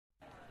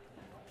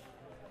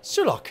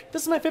Sherlock,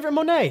 this is my favorite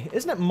Monet.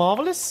 Isn't it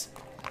marvelous?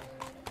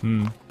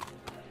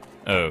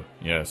 Oh,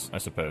 yes, I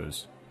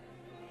suppose.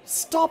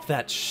 Stop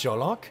that,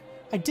 Sherlock.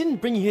 I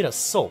didn't bring you here to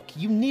sulk.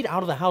 You need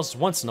out of the house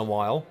once in a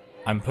while.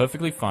 I'm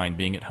perfectly fine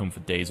being at home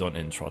for days on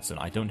end, Trotson.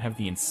 I don't have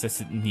the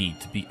incessant need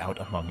to be out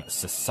among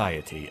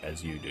society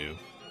as you do.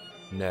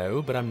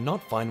 No, but I'm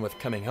not fine with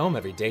coming home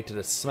every day to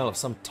the smell of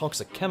some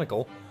toxic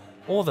chemical,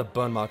 or the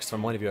burn marks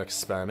from one of your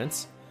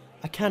experiments.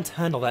 I can't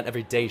handle that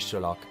every day,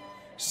 Sherlock.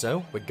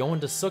 So, we're going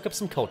to soak up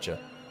some culture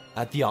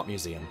at the art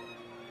museum.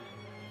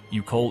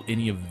 You call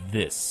any of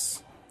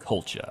this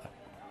culture?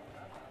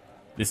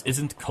 This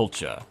isn't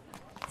culture.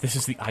 This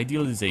is the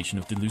idealization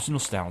of delusional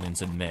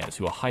stallions and mares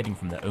who are hiding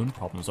from their own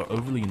problems or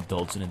overly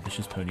indulged in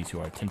ambitious ponies who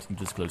are attempting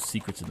to disclose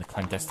secrets in the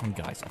clandestine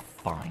guise of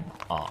fine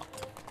art.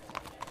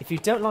 If you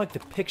don't like the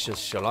pictures,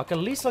 Sherlock, at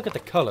least look at the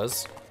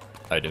colors.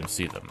 I don't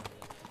see them.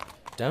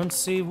 Don't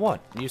see what?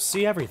 You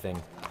see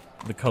everything.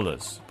 The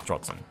colors,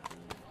 Trotson.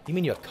 You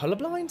mean you're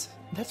colorblind?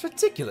 That's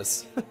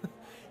ridiculous.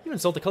 You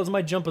insult the colors of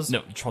my jumpers.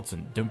 No,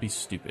 Trotson, don't be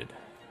stupid.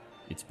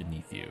 It's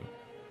beneath you.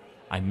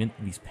 I meant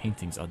these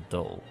paintings are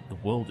dull. The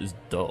world is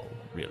dull,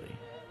 really.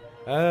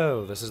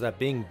 Oh, this is that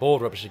being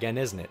bored rubbish again,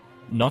 isn't it?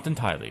 Not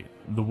entirely.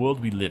 The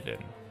world we live in,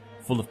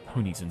 full of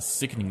ponies and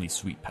sickeningly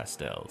sweet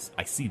pastels.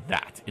 I see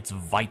that. It's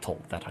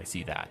vital that I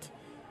see that.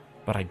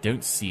 But I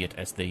don't see it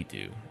as they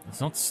do.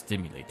 It's not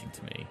stimulating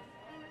to me.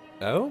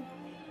 Oh?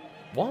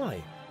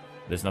 Why?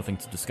 There's nothing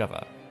to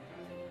discover.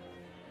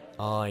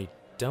 I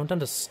don't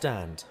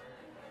understand.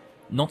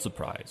 Not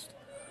surprised.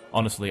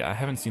 Honestly, I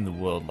haven't seen the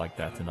world like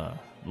that in a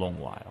long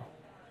while.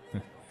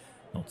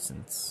 Not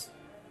since...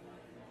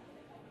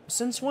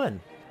 Since when?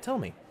 Tell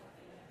me.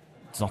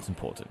 It's not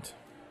important.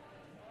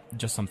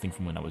 Just something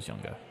from when I was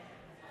younger.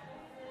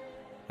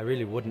 I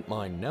really wouldn't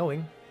mind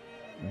knowing.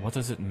 What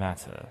does it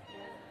matter?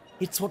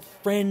 It's what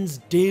friends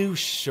do,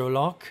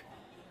 Sherlock.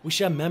 We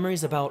share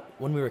memories about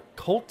when we were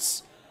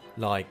colts.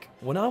 Like,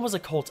 when I was a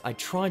colt, I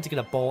tried to get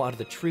a ball out of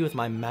the tree with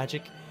my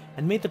magic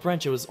and made the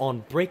branch I was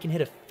on break and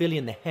hit a filly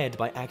in the head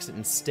by accident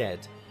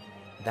instead.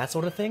 That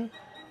sort of thing?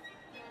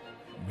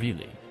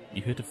 Really?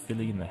 You hit a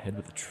filly in the head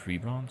with a tree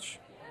branch?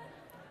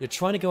 You're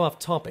trying to go off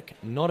topic.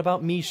 Not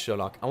about me,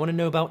 Sherlock. I want to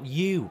know about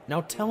you.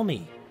 Now tell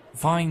me.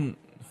 Fine,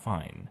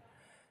 fine.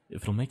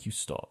 If it'll make you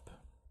stop.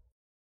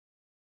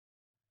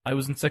 I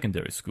was in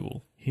secondary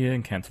school, here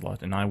in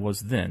Canterlot, and I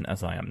was then,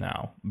 as I am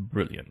now,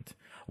 brilliant,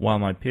 while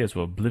my peers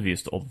were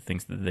oblivious to all the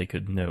things that they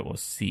could know or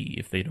see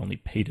if they'd only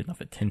paid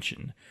enough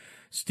attention.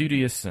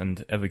 Studious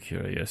and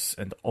ever-curious,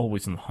 and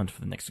always on the hunt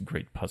for the next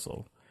great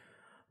puzzle.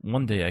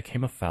 One day I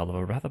came afoul of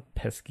a rather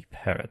pesky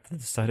parrot that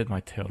decided my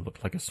tail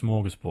looked like a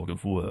smorgasbord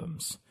of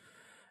worms,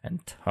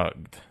 and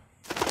tugged.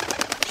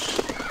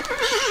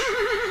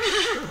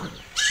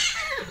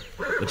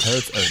 The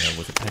parrot's owner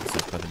was a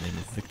Texas by the name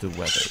of Victor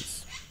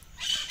Weathers.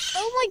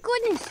 Oh my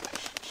goodness!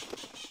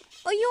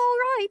 Are you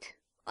alright?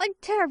 I'm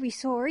terribly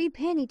sorry.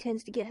 Penny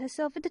tends to get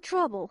herself into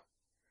trouble.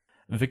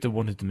 Victor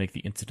wanted to make the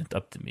incident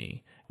up to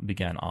me, and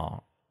began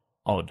our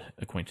odd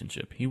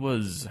acquaintanceship. He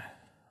was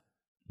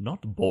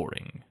not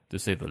boring, to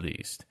say the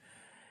least.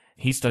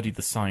 He studied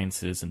the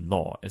sciences and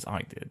law as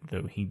I did,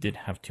 though he did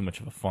have too much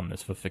of a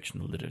fondness for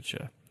fictional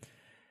literature.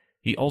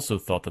 He also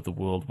thought that the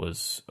world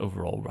was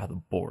overall rather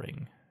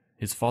boring.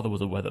 His father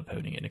was a weather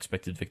pony and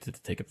expected Victor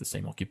to take up the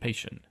same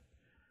occupation.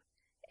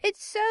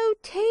 It's so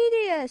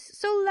tedious,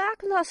 so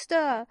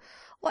lackluster.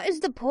 What is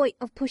the point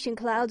of pushing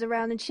clouds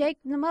around and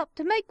shaking them up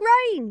to make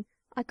rain?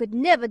 I could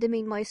never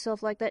demean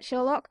myself like that,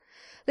 Sherlock.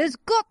 There's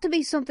got to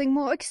be something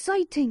more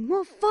exciting,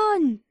 more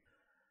fun.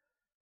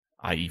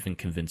 I even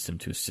convinced him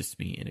to assist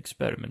me in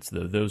experiments,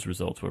 though those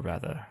results were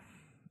rather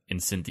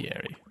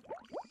incendiary.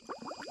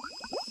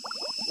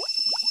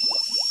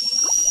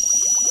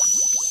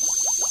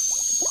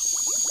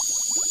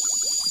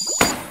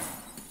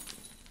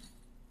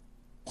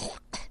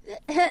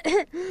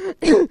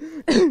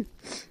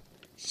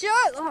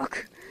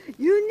 Sherlock,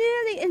 you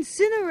nearly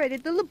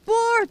incinerated the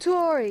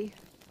laboratory.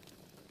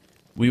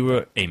 We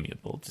were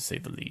amiable, to say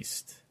the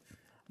least.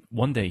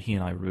 One day he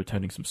and I were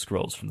returning some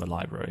scrolls from the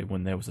library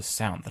when there was a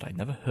sound that I'd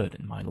never heard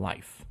in my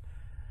life.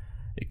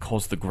 It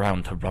caused the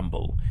ground to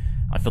rumble.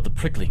 I felt a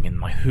prickling in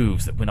my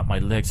hooves that went up my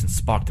legs and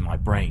sparked in my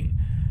brain.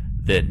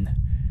 Then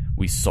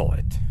we saw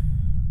it.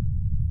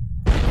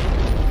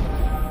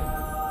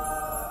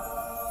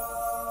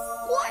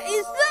 What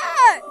is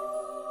that?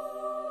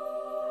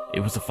 It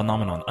was a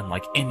phenomenon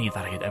unlike any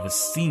that I had ever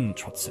seen,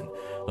 Trotson.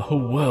 The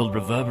whole world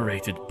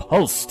reverberated,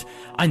 pulsed.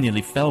 I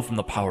nearly fell from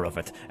the power of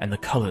it, and the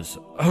colors,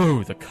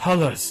 oh, the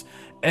colors!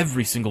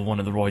 Every single one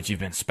of the Roy G.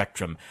 Van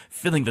spectrum,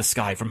 filling the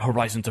sky from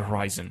horizon to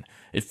horizon.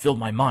 It filled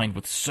my mind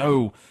with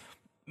so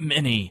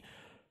many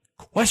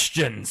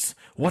questions.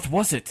 What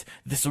was it?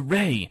 This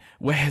array?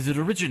 Where had it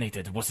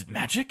originated? Was it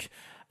magic?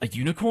 A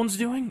unicorn's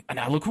doing? An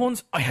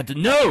alicorn's? I had to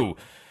know!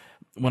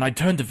 When I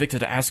turned to Victor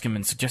to ask him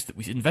and suggest that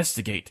we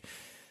investigate,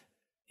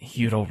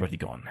 he had already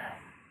gone.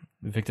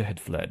 Victor had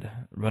fled,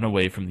 run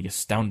away from the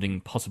astounding,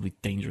 possibly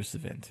dangerous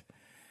event.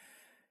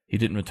 He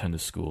didn't return to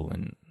school,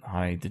 and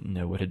I didn't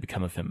know what had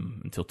become of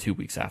him until 2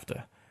 weeks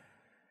after.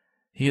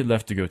 He had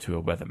left to go to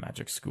a weather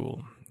magic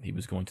school. He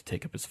was going to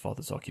take up his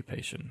father's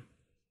occupation.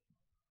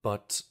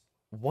 But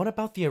what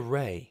about the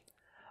array?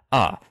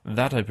 Ah,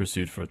 that I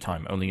pursued for a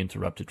time, only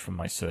interrupted from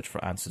my search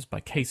for answers by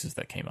cases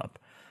that came up.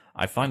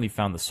 I finally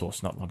found the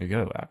source not long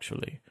ago,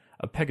 actually.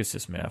 A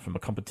Pegasus mare from a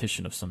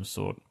competition of some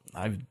sort.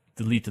 I've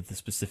deleted the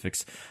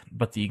specifics,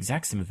 but the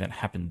exact same event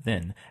happened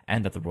then,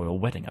 and at the royal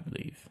wedding, I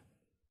believe.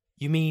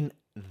 You mean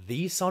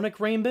the Sonic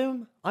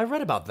Rainboom? I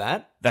read about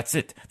that. That's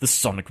it, the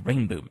Sonic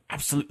Rainboom.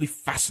 Absolutely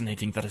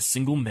fascinating that a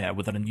single mare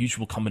with an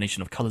unusual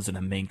combination of colors in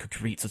her mane could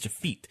create such a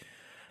feat.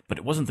 But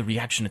it wasn't the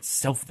reaction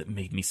itself that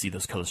made me see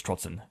those colors,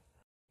 Trotson.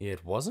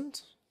 It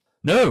wasn't?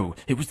 No,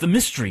 it was the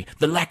mystery,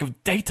 the lack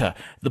of data,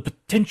 the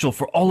potential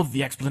for all of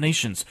the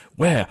explanations.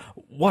 Where,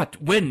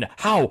 what, when,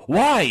 how,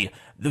 why?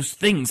 Those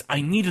things, I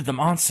needed them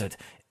answered.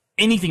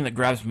 Anything that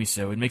grabs me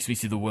so, it makes me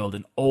see the world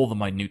in all the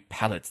minute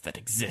palettes that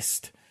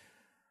exist.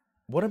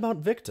 What about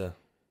Victor?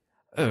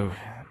 Oh,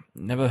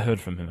 never heard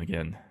from him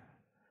again.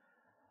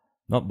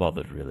 Not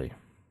bothered, really.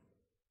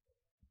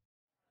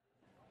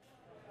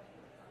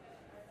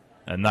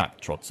 And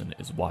that, Trotson,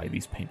 is why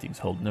these paintings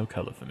hold no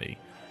color for me.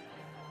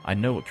 I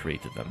know what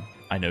created them.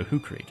 I know who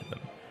created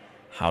them.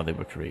 How they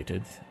were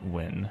created,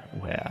 when,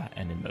 where,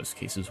 and in most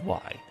cases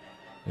why.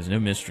 There's no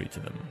mystery to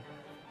them.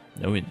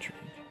 No intrigue.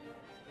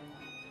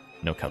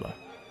 No color.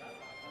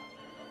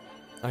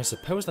 I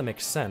suppose that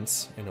makes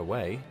sense, in a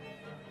way.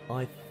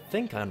 I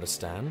think I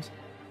understand.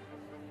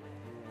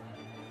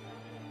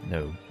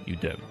 No, you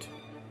don't.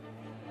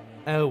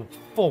 Oh,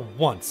 for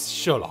once,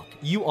 Sherlock,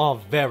 you are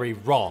very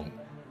wrong.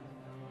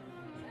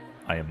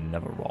 I am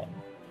never wrong.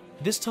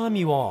 This time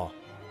you are.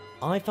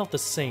 I felt the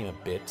same a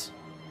bit.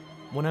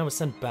 When I was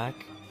sent back,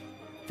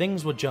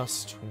 things were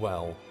just,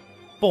 well,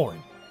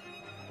 boring.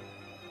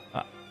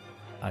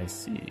 I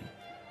see.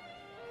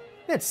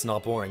 It's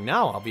not boring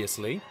now,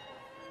 obviously.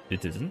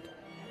 It isn't?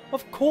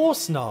 Of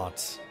course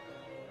not.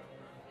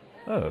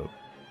 Oh.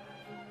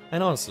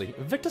 And honestly,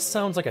 Victor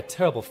sounds like a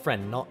terrible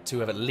friend not to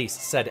have at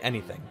least said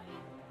anything.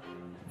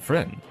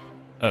 Friend?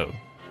 Oh,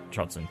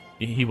 Trotson.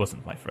 He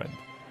wasn't my friend.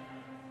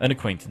 An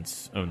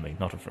acquaintance only,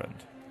 not a friend.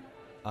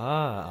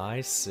 Ah,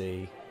 I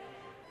see.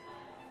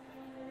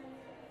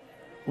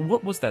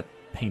 What was that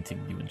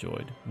painting you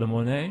enjoyed? The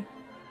Monet?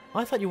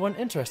 I thought you weren't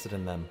interested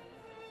in them.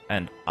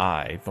 And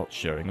I thought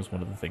sharing was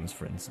one of the things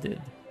friends did.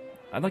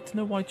 I'd like to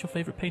know why it's your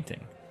favorite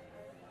painting.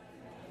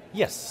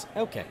 Yes,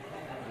 okay.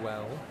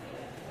 Well...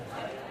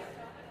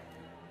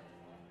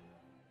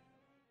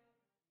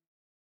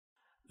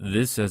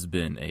 This has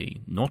been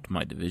a Not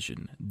My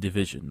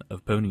division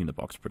of Pony in the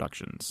Box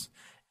Productions.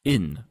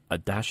 In A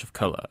Dash of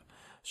Color,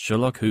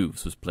 Sherlock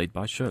Hooves was played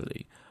by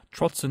Shirley,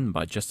 Trotson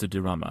by Jester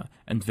Dirama,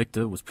 and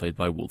Victor was played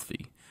by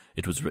Wolfie.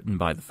 It was written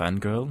by The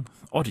Fangirl,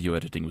 audio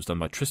editing was done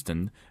by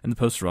Tristan, and the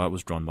poster art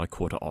was drawn by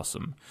Quarter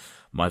Awesome.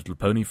 My Little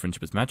Pony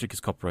Friendship is Magic is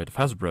copyright of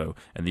Hasbro,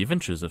 and the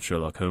adventures of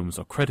Sherlock Holmes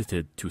are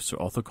credited to Sir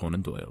Arthur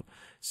Conan Doyle.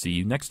 See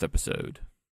you next episode.